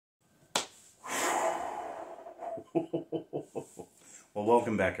Well,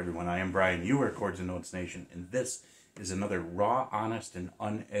 welcome back, everyone. I am Brian. You are Chords and Notes Nation, and this is another raw, honest, and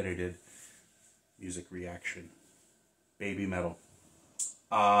unedited music reaction. Babymetal.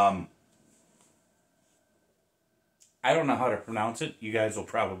 I don't know how to pronounce it. You guys will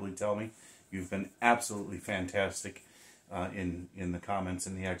probably tell me. You've been absolutely fantastic in the comments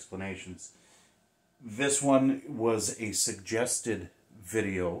and the explanations. This one was a suggested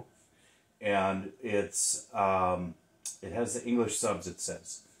video, and it's it has the English subs, it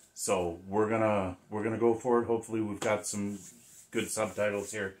says. So we're gonna go for it. Hopefully we've got some good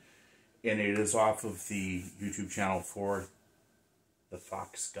subtitles here, and it is off of the YouTube channel for the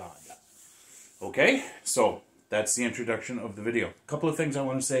Fox God. Okay, so that's the introduction of the video. A couple of things I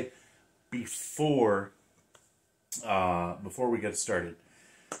want to say before we get started.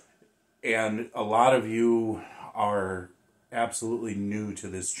 And a lot of you are absolutely new to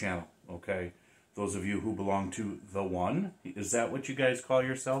this channel, okay? Those of you who belong to The One, is that what you guys call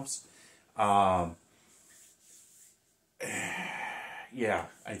yourselves? Yeah,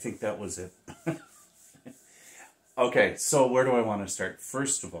 I think that was it. Okay, so where do I want to start?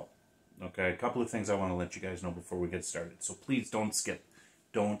 First of all, okay, a couple of things I want to let you guys know before we get started. So please don't skip.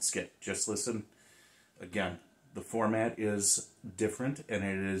 Don't skip. Just listen. Again, the format is different, and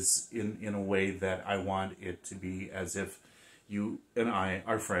it is in a way that I want it to be as if you and I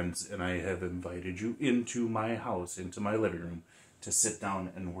are friends, and I have invited you into my house, into my living room, to sit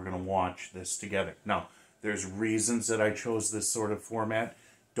down, and we're going to watch this together. Now, there's reasons that I chose this sort of format.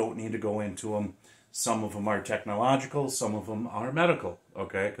 Don't need to go into them. Some of them are technological, some of them are medical,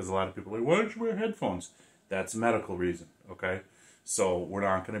 okay? Because a lot of people are like, why don't you wear headphones? That's a medical reason, okay? So we're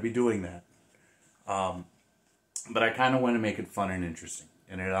not going to be doing that. But I kind of want to make it fun and interesting,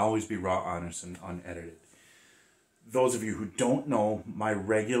 and it'll always be raw, honest, and unedited. Those of you who don't know, my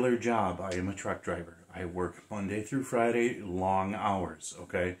regular job, I am a truck driver. I work Monday through Friday, long hours,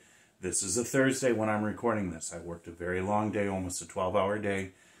 okay? This is a Thursday when I'm recording this. I worked a very long day, almost a 12-hour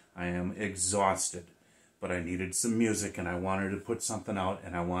day. I am exhausted, but I needed some music, and I wanted to put something out,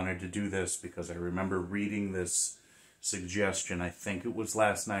 and I wanted to do this because I remember reading this suggestion. I think it was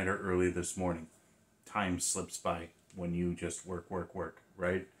last night or early this morning. Time slips by when you just work,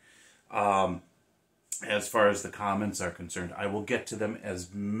 right? As far as the comments are concerned, I will get to them as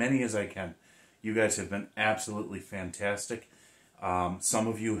many as I can. You guys have been absolutely fantastic. Some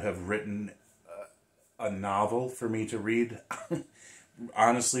of you have written a novel for me to read.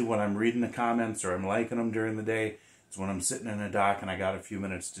 Honestly, when I'm reading the comments or I'm liking them during the day, it's when I'm sitting in a dock and I got a few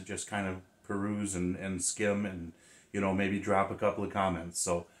minutes to just kind of peruse and skim and, you know, maybe drop a couple of comments.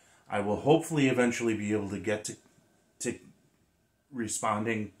 So I will hopefully eventually be able to get to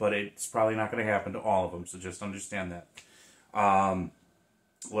responding, but it's probably not going to happen to all of them, so just understand that.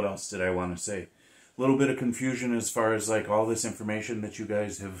 What else did I want to say? A little bit of confusion as far as like all this information that you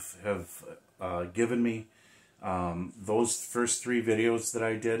guys have given me. Those first 3 videos that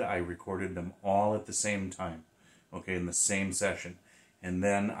I did, I recorded them all at the same time, okay, in the same session, and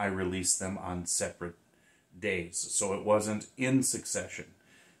then I released them on separate days, so it wasn't in succession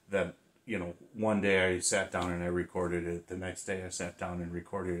that, you know, one day I sat down and I recorded it, the next day I sat down and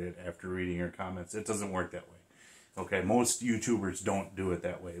recorded it after reading your comments. It doesn't work that way, okay? Most YouTubers don't do it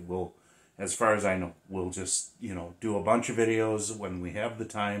that way. We'll, as far as I know, we'll just, you know, do a bunch of videos when we have the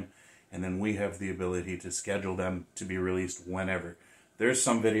time, and then we have the ability to schedule them to be released whenever. There's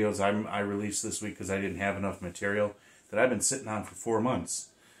some videos I released this week because I didn't have enough material that I've been sitting on for 4 months,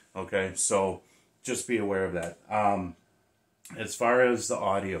 okay? So just be aware of that. As far as the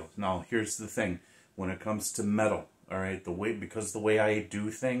audio, now here's the thing. When it comes to metal, all right, because the way I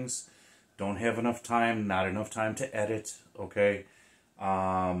do things, don't have enough time, not enough time to edit, okay?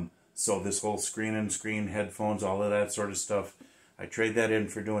 So this whole screen headphones, all of that sort of stuff, I trade that in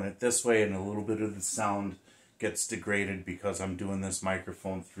for doing it this way, and a little bit of the sound gets degraded because I'm doing this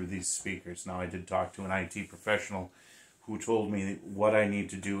microphone through these speakers. Now, I did talk to an IT professional who told me what I need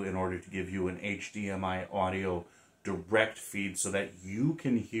to do in order to give you an HDMI audio direct feed so that you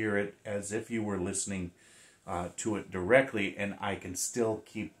can hear it as if you were listening to it directly, and I can still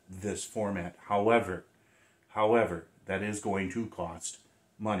keep this format. However, that is going to cost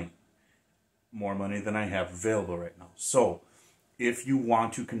money. More money than I have available right now. So, if you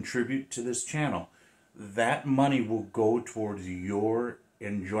want to contribute to this channel, that money will go towards your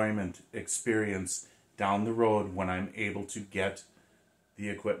enjoyment experience down the road when I'm able to get the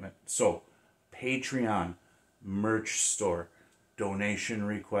equipment. So, Patreon, merch store, donation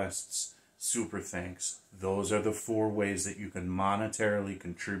requests, super thanks. Those are the 4 ways that you can monetarily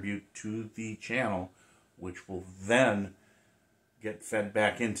contribute to the channel, which will then get fed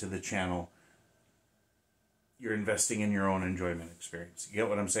back into the channel you're investing in your own enjoyment experience. You get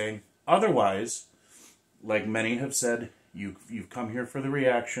what I'm saying? Otherwise, like many have said, you've come here for the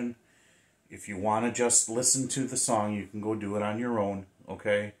reaction. If you want to just listen to the song, you can go do it on your own,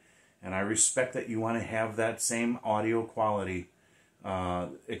 okay? And I respect that you want to have that same audio quality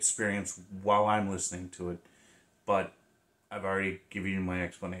experience while I'm listening to it. But I've already given you my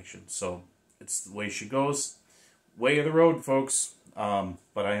explanation. So it's the way she goes. Way of the road, folks.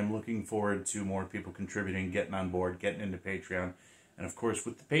 But I am looking forward to more people contributing, getting on board, getting into Patreon. And of course,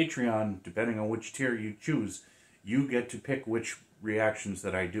 with the Patreon, depending on which tier you choose, you get to pick which reactions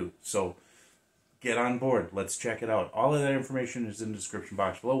that I do. So get on board. Let's check it out. All of that information is in the description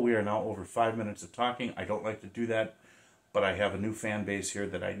box below. We are now over 5 minutes of talking. I don't like to do that, but I have a new fan base here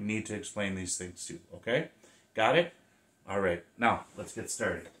that I need to explain these things to. Okay? Got it? All right. Now, let's get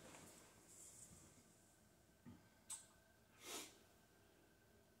started.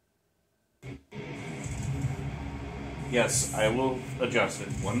 Yes, I will adjust it.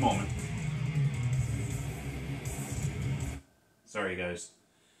 One moment. Sorry, guys.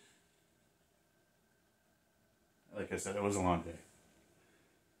 Like I said, it was a long day.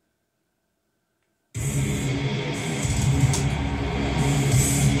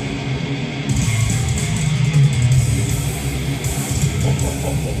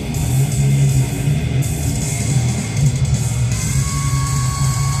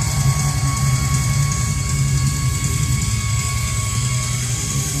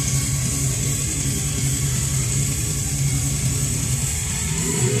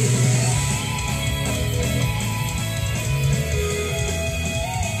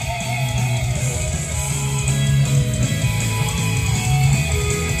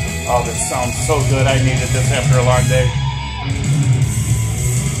 Oh, this sounds so good. I needed this after a long day.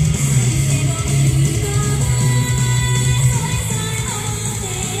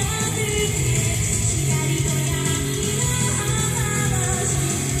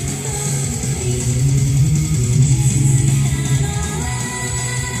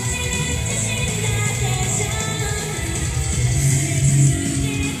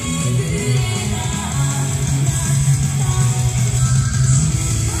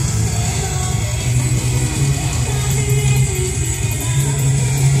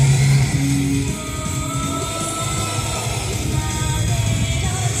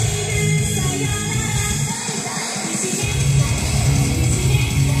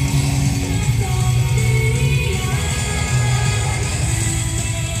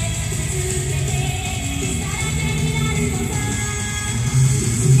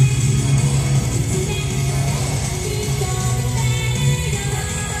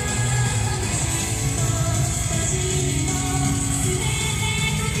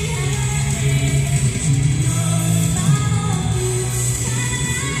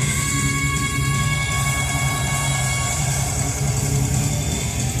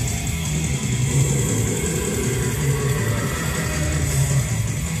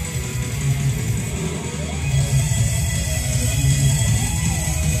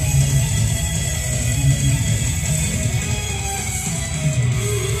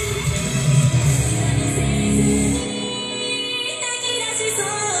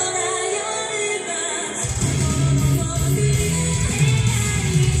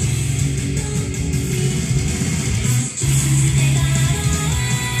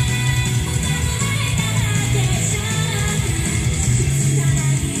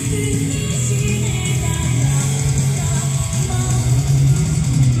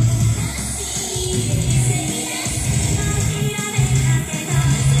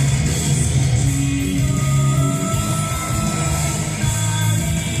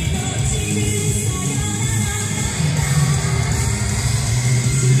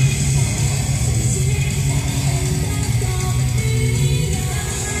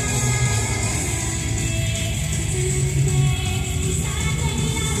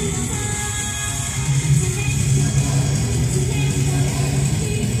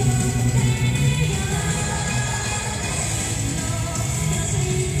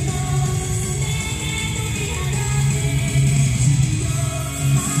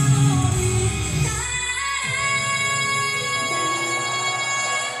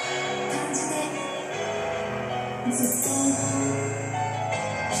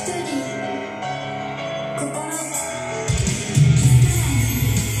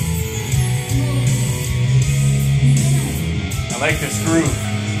 I like this groove.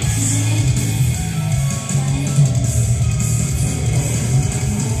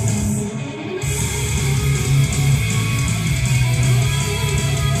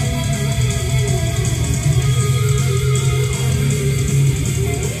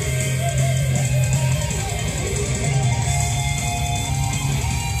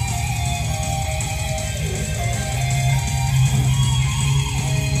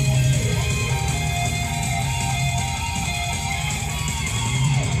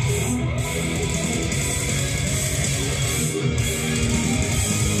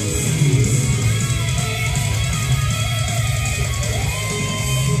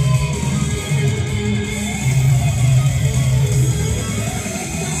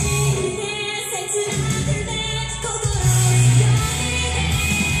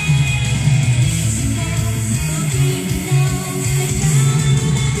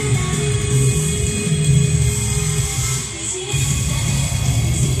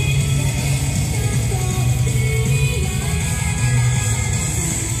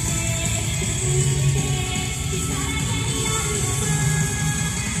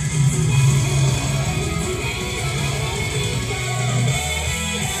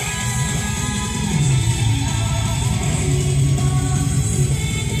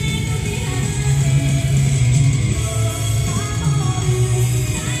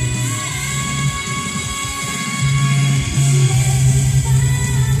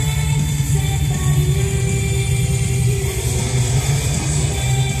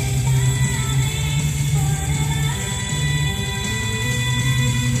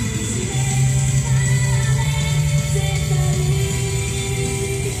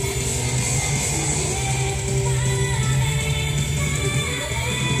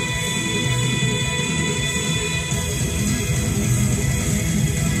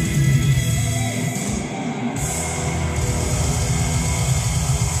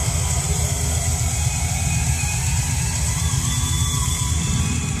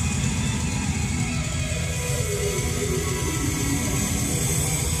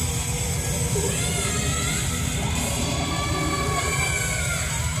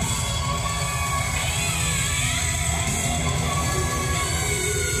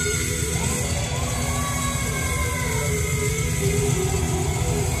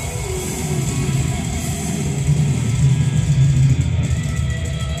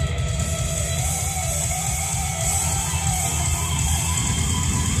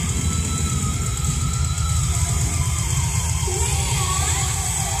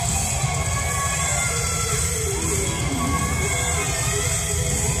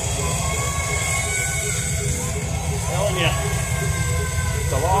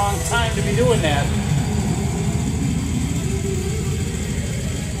 time to be doing that.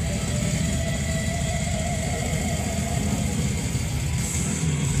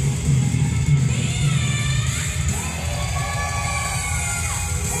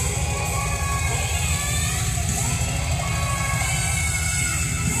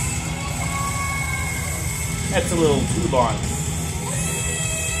 That's a little too long.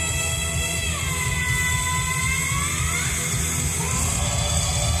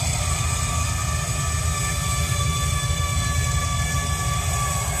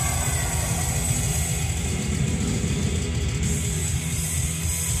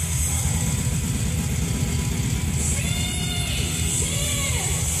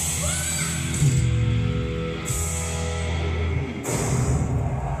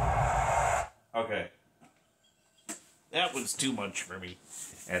 Okay. That was too much for me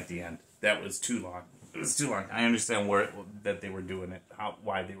at the end. That was too long. It was too long. I understand that they were doing it,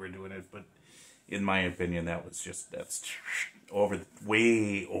 why they were doing it, but in my opinion, that's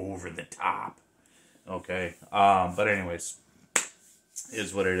way over the top. Okay. But anyways,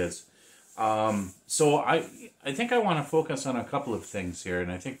 is what it is. So I think I want to focus on a couple of things here,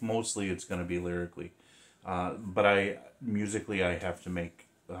 and I think mostly it's going to be lyrically. But musically, I have to make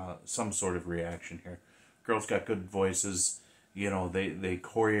some sort of reaction here. Girls got good voices. You know, they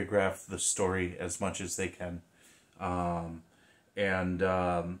choreograph the story as much as they can. And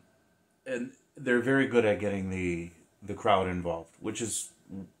they're very good at getting the crowd involved, which is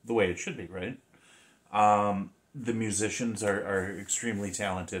the way it should be, right? The musicians are extremely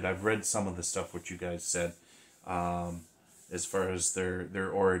talented. I've read some of the stuff what you guys said, as far as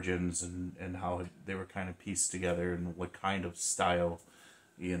their origins and how they were kind of pieced together and what kind of style,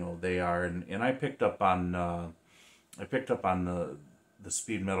 you know, they are. And I picked up on the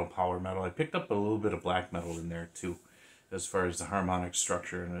speed metal, power metal. I picked up a little bit of black metal in there too, as far as the harmonic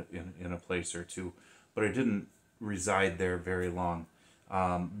structure in a place or two. But I didn't reside there very long,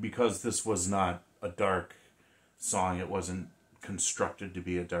 because this was not a dark song. It wasn't constructed to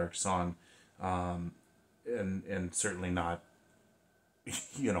be a dark song, and certainly not,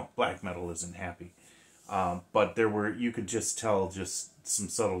 you know, black metal isn't happy. But you could just tell just some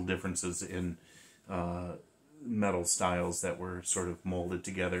subtle differences in metal styles that were sort of molded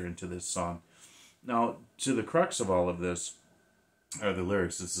together into this song. Now, to the crux of all of this are the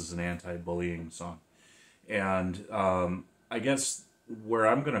lyrics. This is an anti-bullying song. And I guess where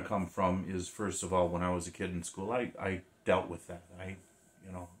I'm going to come from is, first of all, when I was a kid in school, I dealt with that. I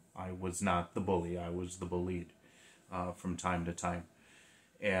was not the bully. I was the bullied from time to time.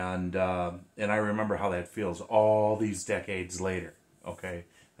 And I remember how that feels all these decades later, okay?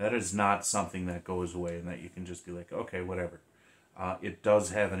 That is not something that goes away and that you can just be like, okay, whatever. It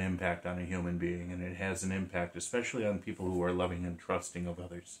does have an impact on a human being, and it has an impact especially on people who are loving and trusting of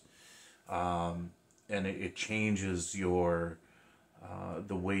others. And it changes the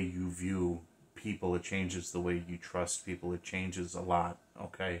way you view people. It changes the way you trust people. It changes a lot,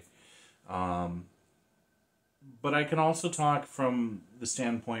 okay? But I can also talk from the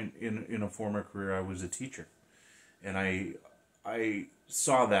standpoint in a former career. I was a teacher, and I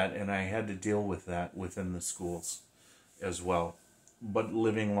saw that, and I had to deal with that within the schools as well. But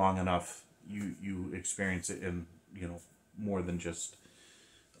living long enough, you experience it in, you know, more than just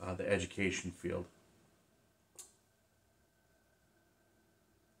the education field.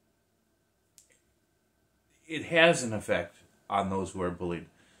 It has an effect on those who are bullied.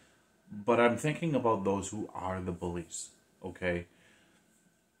 But I'm thinking about those who are the bullies, okay?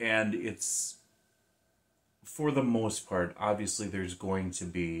 And it's, for the most part, obviously there's going to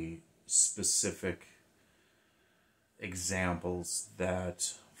be specific examples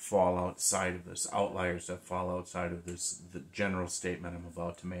that fall outside of this, outliers that fall outside of this, the general statement I'm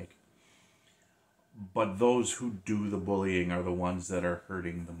about to make. But those who do the bullying are the ones that are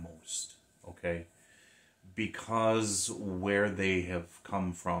hurting the most, okay? Because where they have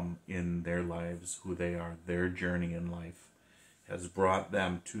come from in their lives, who they are, their journey in life, has brought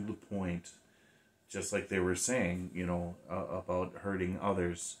them to the point, just like they were saying, you know, about hurting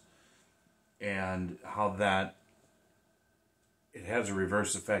others, and how that, it has a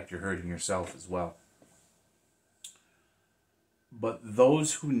reverse effect. You're hurting yourself as well. But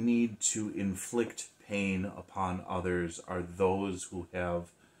those who need to inflict pain upon others are those who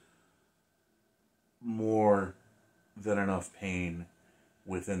have more than enough pain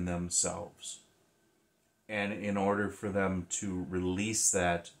within themselves. And in order for them to release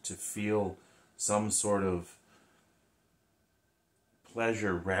that, to feel some sort of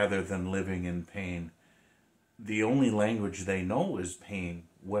pleasure rather than living in pain, the only language they know is pain,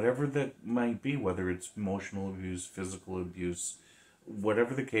 whatever that might be, whether it's emotional abuse, physical abuse,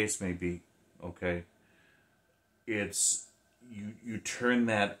 whatever the case may be, okay, it's, you turn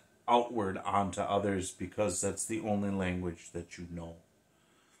that outward onto others because that's the only language that you know.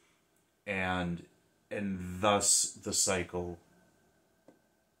 And thus the cycle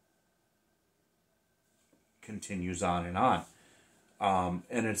continues on and on.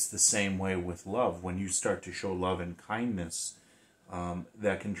 And it's the same way with love. When you start to show love and kindness,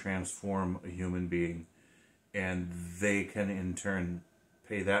 that can transform a human being, and they can in turn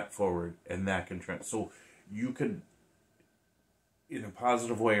pay that forward, and that can so you could, in a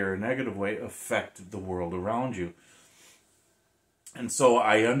positive way or a negative way, affect the world around you. And so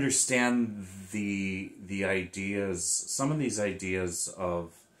I understand the ideas, some of these ideas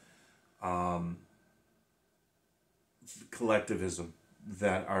of collectivism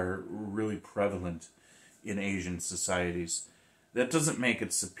that are really prevalent in Asian societies. That doesn't make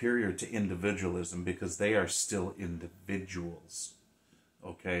it superior to individualism, because they are still individuals,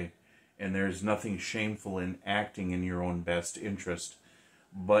 okay? And there's nothing shameful in acting in your own best interest.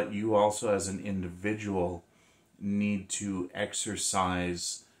 But you also, as an individual, need to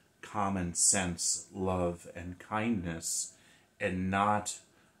exercise common sense, love, and kindness, and not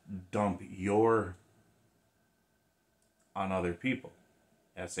dump your on other people.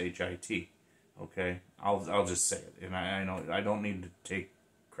 S-H-I-T. Okay? I'll just say it. And I know I don't need to take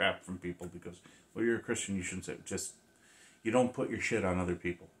crap from people because, well, you're a Christian, you shouldn't say it. Just, you don't put your shit on other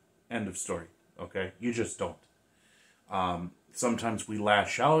people. End of story. Okay? You just don't. Sometimes we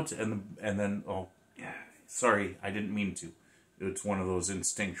lash out and then, oh, yeah, sorry, I didn't mean to. It's one of those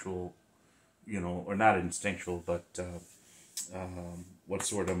instinctual, or not instinctual, but what's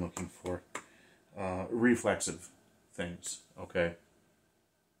the word I'm looking for? Reflexive things, okay?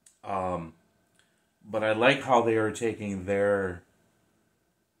 But I like how they are taking their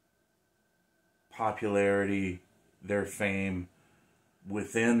popularity, their fame,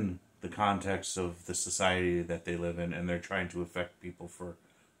 within the context of the society that they live in, and they're trying to affect people for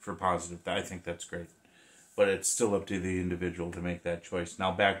positive. I think that's great. But it's still up to the individual to make that choice.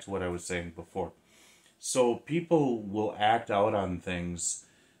 Now back to what I was saying before. So people will act out on things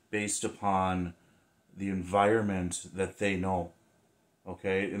based upon the environment that they know.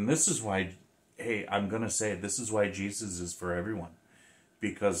 Okay? And this is why, hey, I'm going to say it, this is why Jesus is for everyone.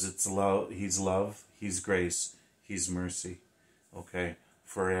 Because it's love, he's grace, he's mercy. Okay?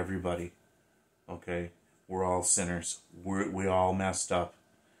 For everybody. Okay? We're all sinners. We all messed up.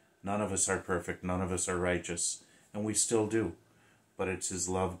 None of us are perfect. None of us are righteous. And we still do. But it's his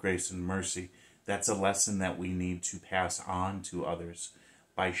love, grace, and mercy. That's a lesson that we need to pass on to others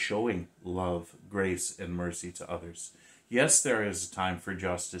by showing love, grace, and mercy to others. Yes, there is a time for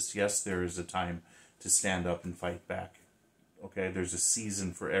justice. Yes, there is a time to stand up and fight back. Okay, there's a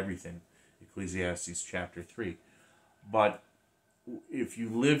season for everything. Ecclesiastes chapter 3. But if you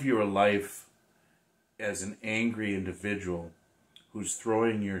live your life as an angry individual who's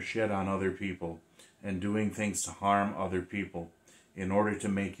throwing your shit on other people and doing things to harm other people in order to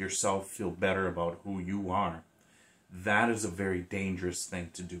make yourself feel better about who you are, that is a very dangerous thing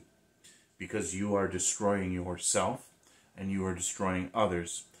to do, because you are destroying yourself and you are destroying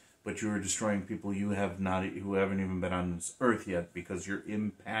others, but you are destroying people who haven't even been on this earth yet, because you're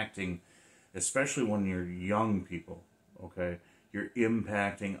impacting, especially when you're young people, okay, you're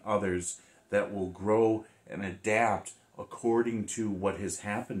impacting others that will grow and adapt according to what has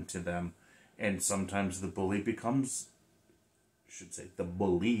happened to them. And sometimes the bully becomes, the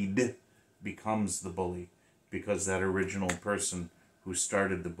bullied becomes the bully, because that original person who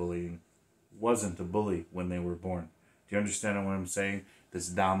started the bullying wasn't a bully when they were born. Do you understand what I'm saying? This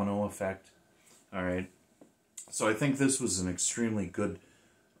domino effect. All right. So I think this was an extremely good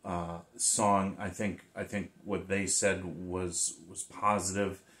song. I think what they said was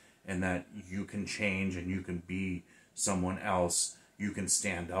positive, and that you can change and you can be someone else. You can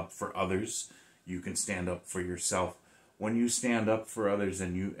stand up for others. You can stand up for yourself. When you stand up for others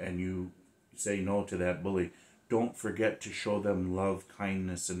and you say no to that bully, don't forget to show them love,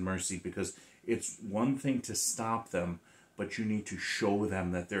 kindness, and mercy, because it's one thing to stop them, but you need to show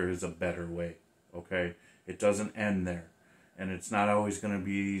them that there is a better way. Okay? It doesn't end there. And it's not always going to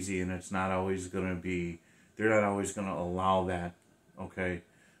be easy, and it's not always going to be, they're not always going to allow that. Okay?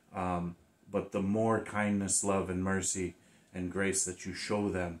 But the more kindness, love, and mercy and grace that you show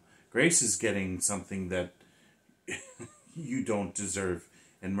them, grace is getting something that you don't deserve,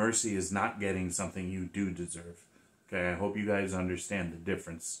 and mercy is not getting something you do deserve. Okay, I hope you guys understand the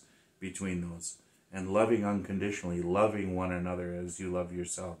difference between those. And loving unconditionally, loving one another as you love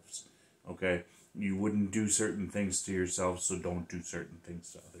yourselves. Okay, you wouldn't do certain things to yourself, so don't do certain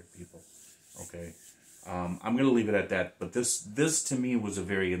things to other people. Okay, I'm going to leave it at that. But this to me was a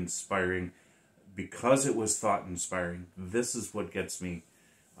very inspiring, because it was thought inspiring. This is what gets me.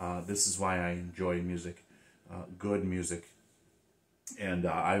 This is why I enjoy music, good music. And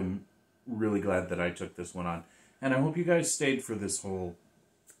I'm really glad that I took this one on. And I hope you guys stayed for this whole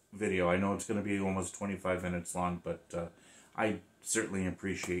video. I know it's going to be almost 25 minutes long, but I certainly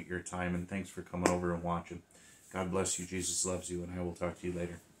appreciate your time, and thanks for coming over and watching. God bless you. Jesus loves you, and I will talk to you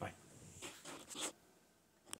later.